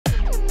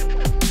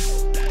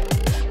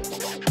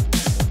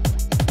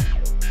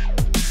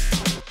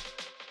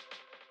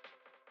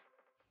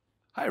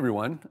Hi,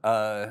 everyone.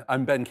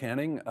 I'm Ben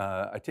Canning.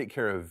 I take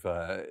care of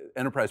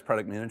enterprise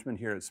product management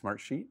here at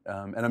Smartsheet.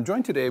 And I'm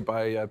joined today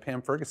by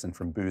Pam Ferguson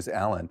from Booz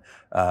Allen.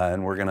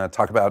 And we're going to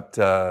talk about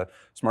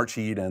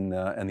Smartsheet and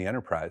the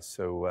enterprise.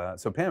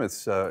 So Pam,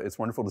 it's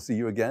wonderful to see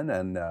you again.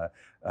 And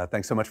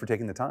thanks so much for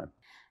taking the time.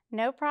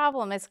 No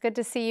problem. It's good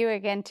to see you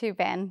again too,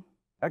 Ben.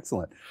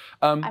 Excellent.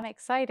 I'm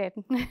excited.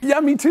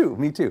 Yeah, me too.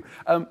 Me too.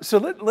 So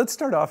let's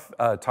start off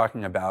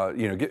talking about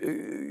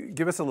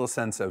give us a little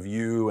sense of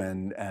you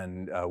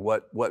and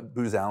what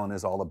Booz Allen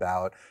is all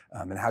about,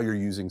 and how you're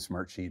using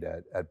Smartsheet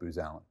at Booz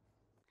Allen.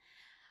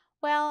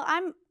 Well,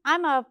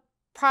 I'm a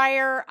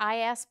prior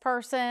IS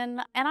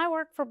person, and I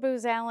work for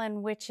Booz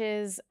Allen, which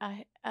is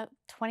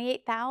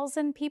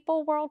 28,000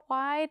 people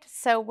worldwide.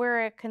 So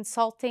we're a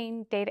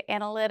consulting, data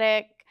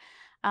analytic,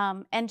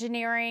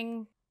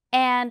 engineering,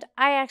 and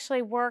I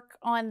actually work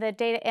on the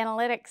data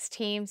analytics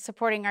team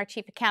supporting our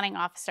chief accounting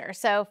officer,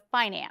 so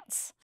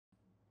finance.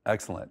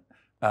 Excellent.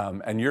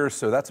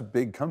 So that's a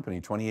big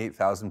company,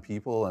 28,000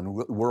 people, and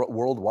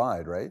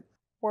worldwide, right?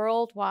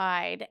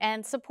 Worldwide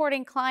and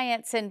supporting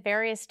clients in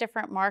various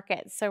different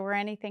markets. So we're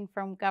anything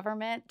from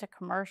government to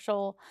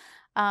commercial.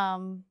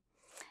 Um,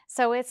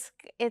 so it's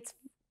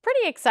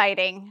pretty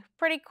exciting,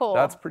 pretty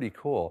That's cool. pretty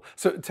cool.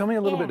 So tell me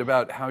a little bit Yeah.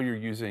 about how you're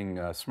using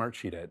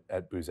Smartsheet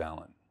at Booz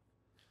Allen.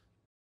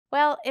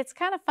 Well, it's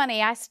kind of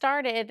funny. I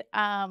started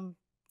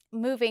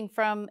moving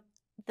from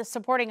the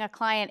supporting a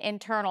client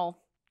internal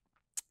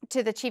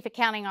to the chief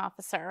accounting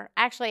officer,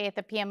 actually at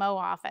the PMO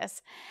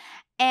office.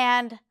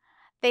 And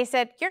they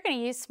said, "You're going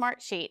to use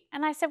Smartsheet."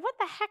 And I said, "What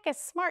the heck is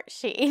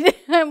Smartsheet?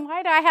 And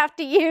why do I have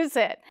to use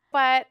it?"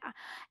 But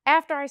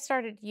after I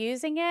started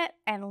using it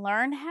and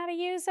learned how to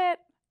use it,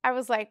 I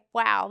was like,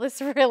 wow,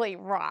 this really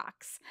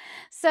rocks.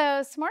 So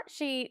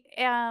Smartsheet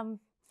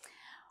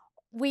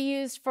we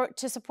used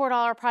to support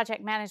all our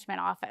project management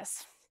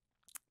office.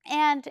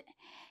 And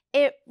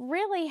it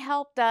really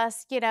helped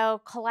us,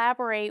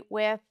 collaborate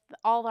with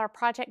all our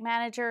project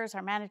managers,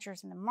 our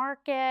managers in the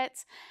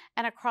markets,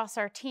 and across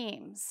our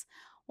teams.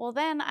 Well,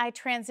 then I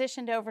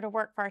transitioned over to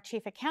work for our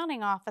chief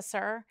accounting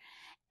officer,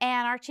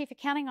 and our chief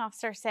accounting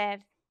officer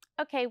said,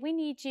 "Okay, we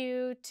need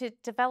you to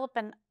develop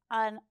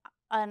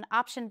an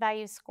option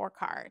value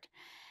scorecard.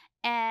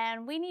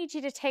 And we need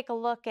you to take a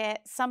look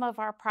at some of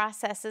our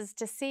processes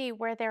to see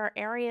where there are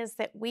areas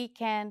that we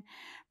can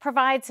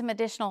provide some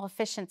additional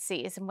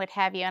efficiencies and what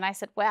have you." And I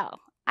said,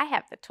 "Well, I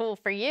have the tool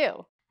for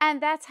you."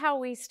 And that's how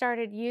we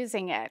started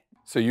using it.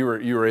 So you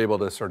were able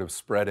to sort of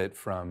spread it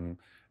from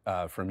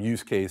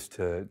use case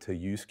to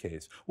use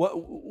case.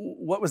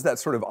 What was that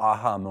sort of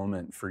aha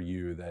moment for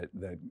you that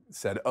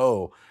said,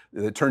 oh,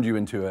 that turned you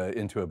into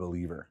a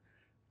believer?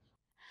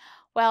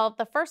 Well,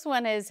 the first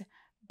one is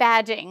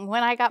badging.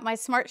 When I got my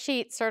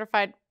Smartsheet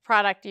certified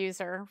product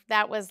user,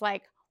 that was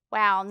like,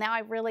 wow, now I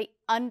really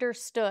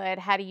understood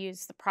how to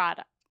use the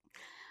product.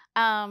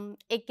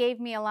 It gave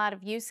me a lot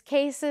of use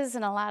cases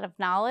and a lot of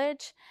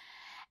knowledge,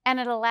 and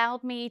it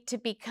allowed me to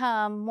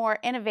become more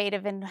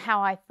innovative in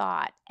how I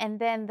thought. And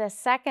then the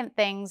second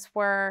things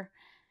were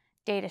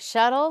data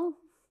shuttle,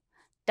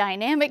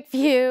 dynamic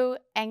view,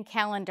 and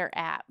calendar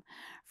app.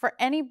 For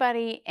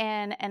anybody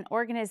in an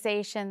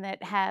organization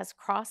that has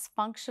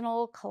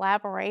cross-functional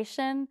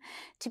collaboration,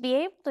 to be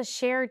able to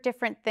share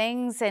different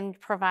things and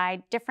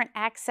provide different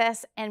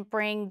access and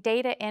bring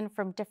data in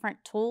from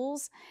different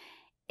tools,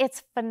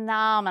 it's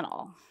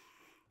phenomenal.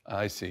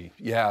 I see.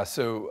 Yeah.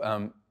 So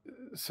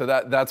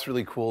that's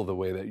really cool, the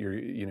way that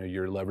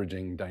you're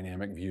leveraging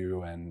dynamic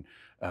view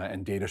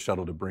and data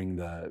shuttle to bring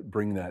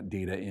that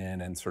data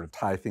in and sort of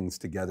tie things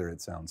together,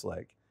 it sounds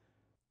like.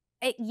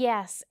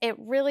 Yes, it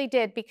really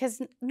did,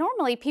 because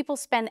normally people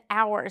spend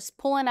hours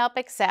pulling up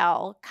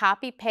Excel,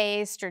 copy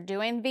paste, or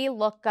doing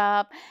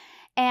VLOOKUP,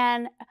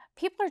 and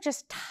people are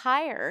just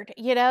tired.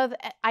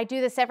 I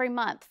do this every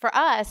month. For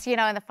us,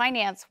 in the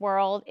finance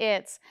world,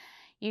 it's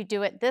you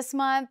do it this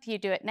month, you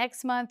do it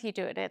next month, you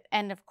do it at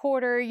end of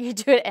quarter, you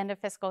do it end of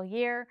fiscal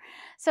year.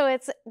 So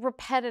it's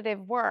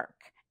repetitive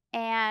work.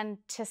 And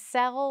to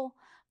sell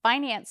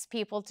finance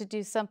people to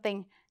do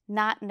something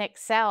not in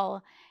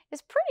Excel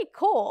is pretty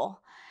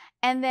cool.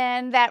 And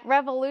then that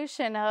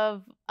revolution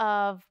of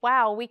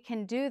wow, we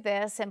can do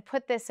this and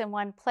put this in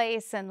one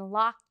place and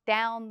lock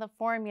down the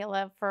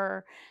formula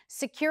for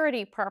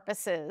security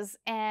purposes.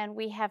 And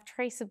we have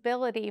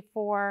traceability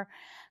for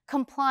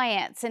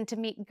compliance and to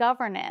meet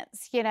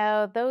governance.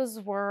 Those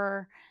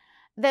were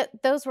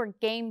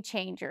game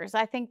changers.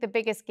 I think the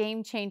biggest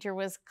game changer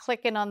was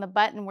clicking on the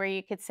button where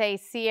you could say,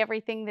 see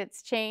everything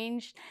that's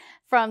changed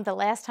from the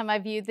last time I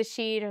viewed the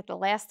sheet or the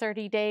last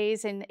 30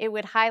 days, and it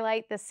would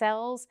highlight the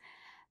cells.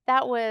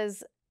 That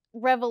was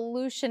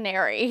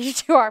revolutionary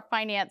to our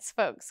finance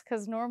folks,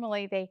 because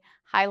normally they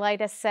highlight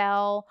a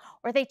cell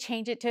or they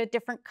change it to a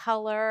different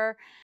color.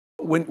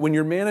 When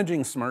you're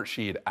managing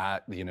Smartsheet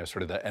at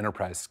sort of the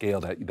enterprise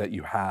scale that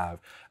you have,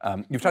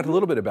 you've talked a Mhm.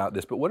 little bit about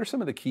this, but what are some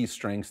of the key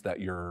strengths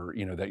that you're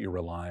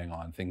relying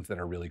on, things that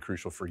are really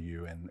crucial for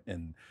you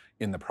in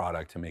the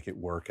product to make it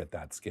work at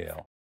that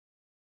scale?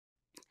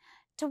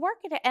 To work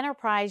at an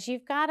enterprise,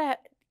 you've got to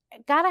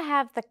got to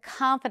have the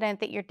confidence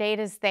that your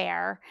data's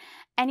there,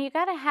 and you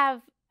got to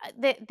have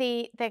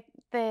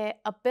the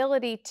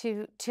ability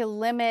to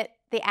limit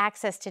the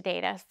access to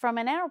data. From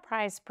an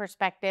enterprise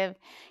perspective,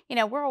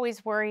 we're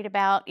always worried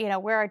about,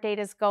 where our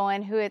data's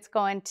going, who it's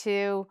going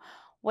to,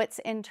 what's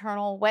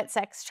internal, what's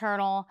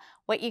external,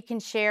 what you can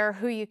share,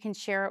 who you can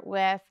share it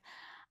with.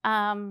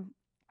 Um,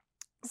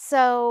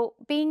 so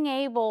being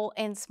able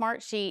in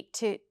Smartsheet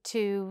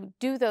to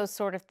do those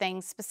sort of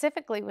things,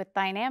 specifically with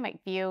dynamic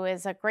view,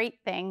 is a great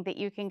thing that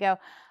you can go,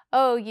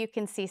 oh, you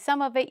can see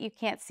some of it, you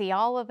can't see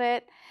all of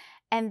it.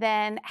 And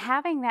then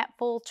having that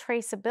full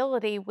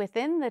traceability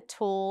within the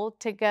tool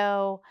to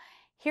go,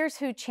 here's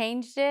who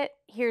changed it,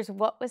 here's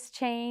what was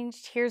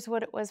changed, here's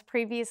what it was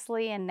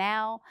previously and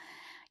now.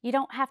 You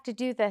don't have to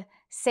do the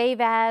save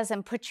as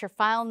and put your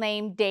file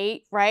name,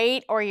 date,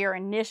 right? Or your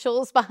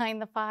initials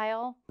behind the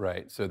file.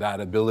 Right. So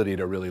that ability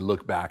to really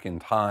look back in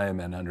time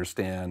and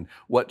understand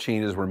what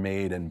changes were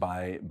made and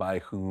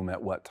by whom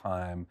at what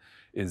time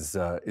is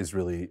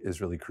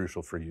really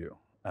crucial for you.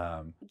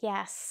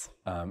 Yes.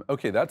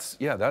 Okay, that's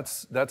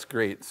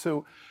great.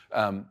 So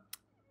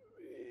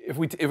if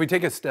we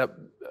take a step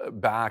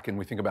back and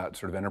we think about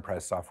sort of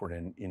enterprise software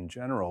in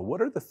general,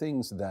 what are the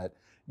things that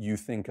you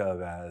think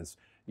of as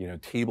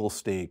table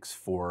stakes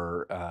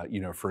for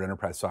for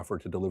enterprise software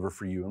to deliver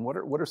for you, and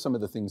what are some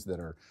of the things that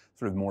are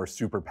sort of more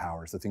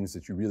superpowers, the things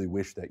that you really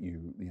wish that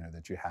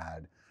that you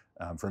had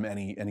from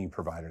any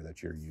provider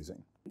that you're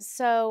using?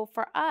 So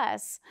for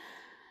us,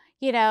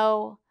 you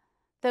know,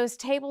 those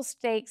table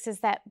stakes is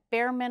that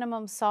bare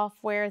minimum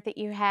software that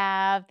you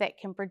have that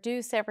can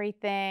produce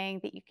everything,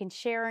 that you can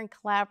share and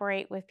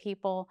collaborate with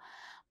people,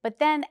 but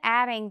then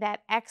adding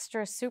that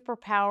extra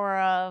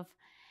superpower of,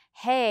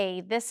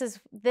 hey, this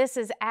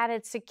is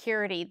added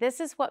security. This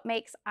is what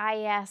makes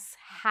IS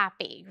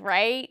happy,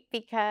 right?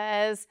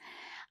 Because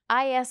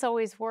IS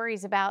always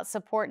worries about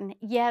supporting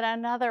yet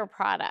another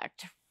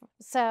product.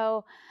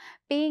 So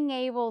being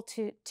able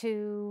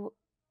to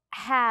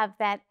have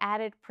that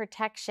added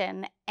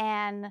protection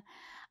and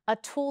a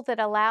tool that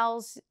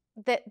allows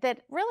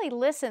that really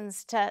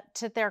listens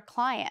to their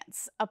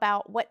clients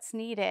about what's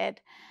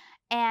needed,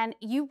 and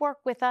you work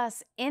with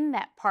us in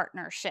that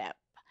partnership.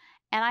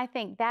 And I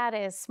think that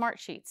is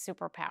Smartsheet's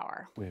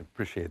superpower. We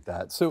appreciate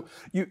that. So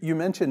you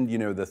mentioned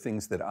the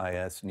things that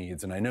IS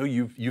needs, and I know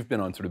you've been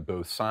on sort of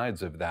both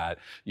sides of that,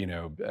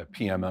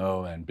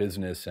 PMO and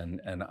business and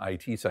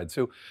IT side.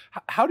 So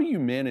how do you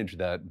manage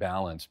that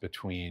balance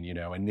between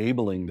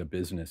enabling the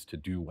business to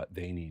do what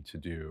they need to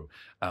do,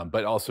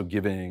 but also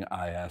giving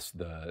IS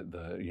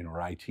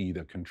or IT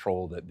the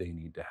control that they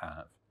need to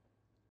have?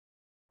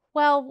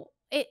 Well,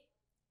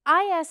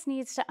 IS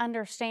needs to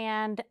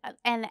understand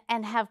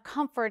and have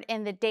comfort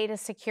in the data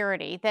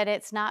security, that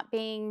it's not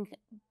being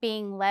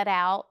let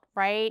out,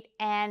 right?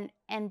 And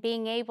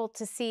being able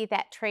to see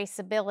that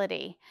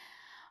traceability.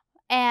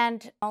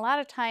 And a lot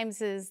of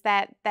times is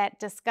that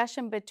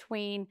discussion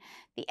between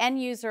the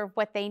end user of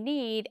what they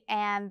need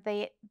and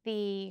the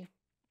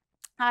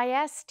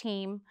IS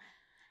team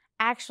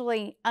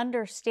actually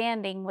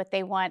understanding what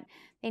they want.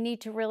 They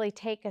need to really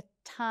take a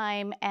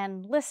time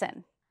and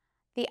listen.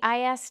 The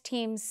IS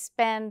teams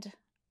spend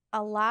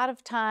a lot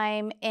of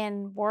time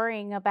in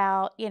worrying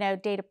about,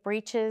 data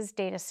breaches,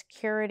 data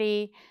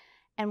security,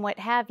 and what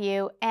have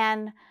you.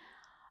 And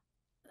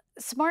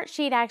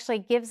Smartsheet actually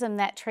gives them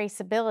that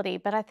traceability.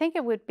 But I think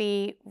it would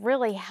be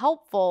really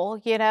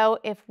helpful,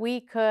 if we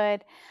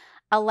could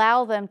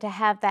allow them to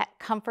have that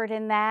comfort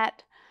in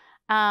that,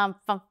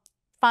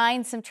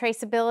 find some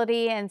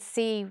traceability and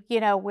see,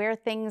 where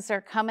things are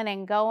coming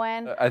and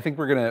going. I think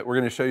we're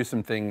gonna show you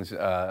some things.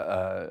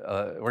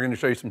 We're gonna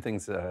show you some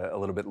things a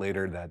little bit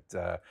later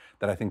that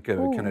I think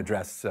can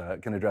address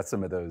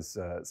some of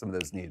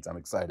those needs. I'm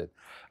excited.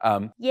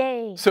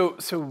 Yay! So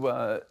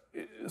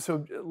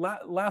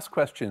last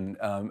question.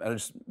 I'll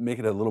just make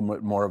it a little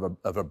bit more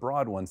of a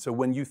broad one. So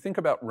when you think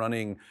about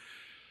running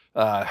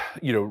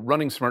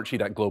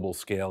Smartsheet at global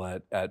scale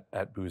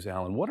at Booz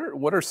Allen,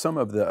 what are some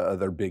of the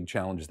other big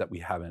challenges that we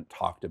haven't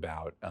talked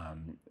about,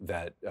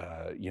 that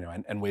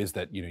and ways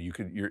that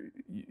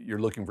you're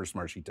looking for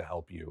Smartsheet to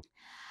help you?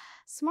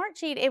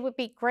 Smartsheet, it would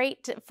be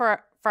great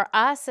for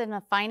us in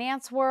the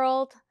finance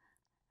world.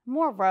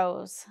 More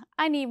rows.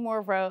 I need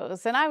more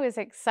rows. And I was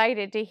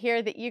excited to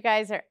hear that you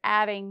guys are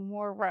adding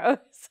more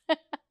rows.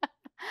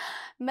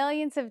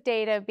 Millions of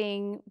data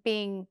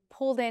being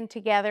pulled in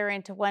together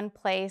into one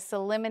place,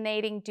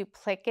 eliminating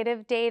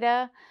duplicative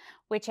data,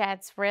 which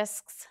adds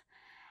risks,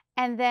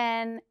 and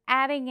then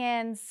adding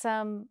in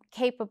some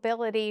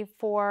capability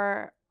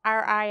for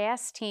our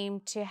IS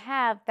team to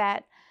have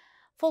that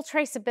full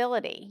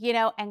traceability,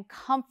 and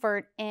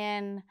comfort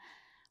in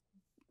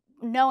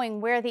knowing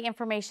where the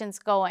information's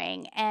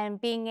going and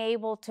being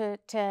able to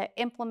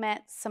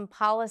implement some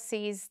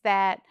policies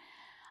that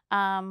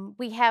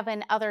we have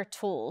in other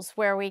tools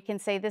where we can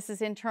say this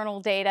is internal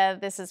data,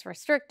 this is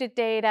restricted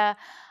data,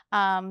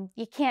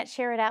 you can't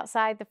share it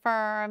outside the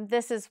firm,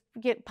 this is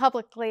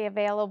publicly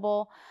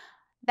available.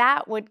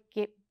 That would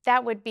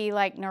that would be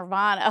like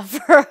nirvana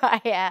for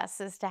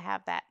IS, is to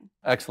have that.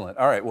 Excellent.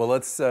 All right. Well,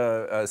 let's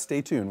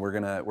stay tuned. We're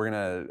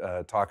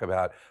gonna talk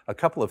about a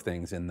couple of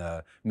things in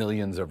the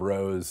millions of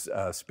rows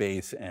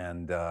space,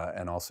 and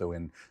also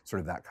in sort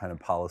of that kind of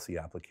policy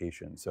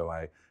application. So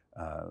I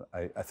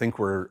think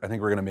we're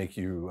gonna make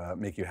you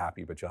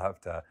happy, but you'll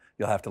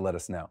have to let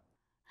us know.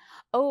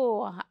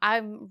 Oh,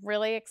 I'm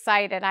really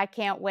excited. I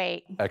can't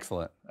wait.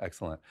 Excellent,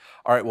 excellent.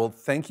 All right, well,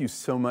 thank you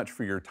so much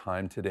for your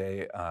time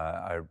today.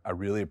 I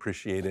really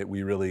appreciate it.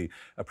 We really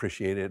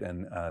appreciate it,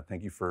 and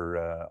thank you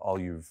for all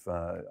you've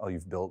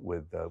built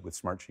with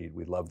Smartsheet.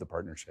 We love the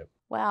partnership.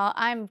 Well,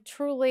 I'm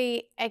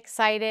truly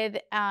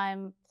excited.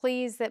 I'm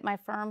pleased that my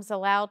firm's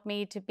allowed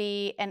me to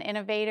be an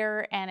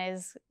innovator and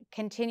is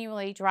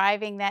continually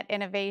driving that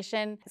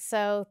innovation.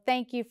 So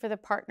thank you for the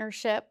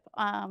partnership.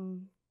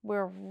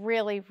 We're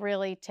really,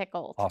 really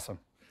tickled. Awesome.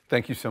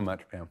 Thank you so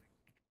much, Pam.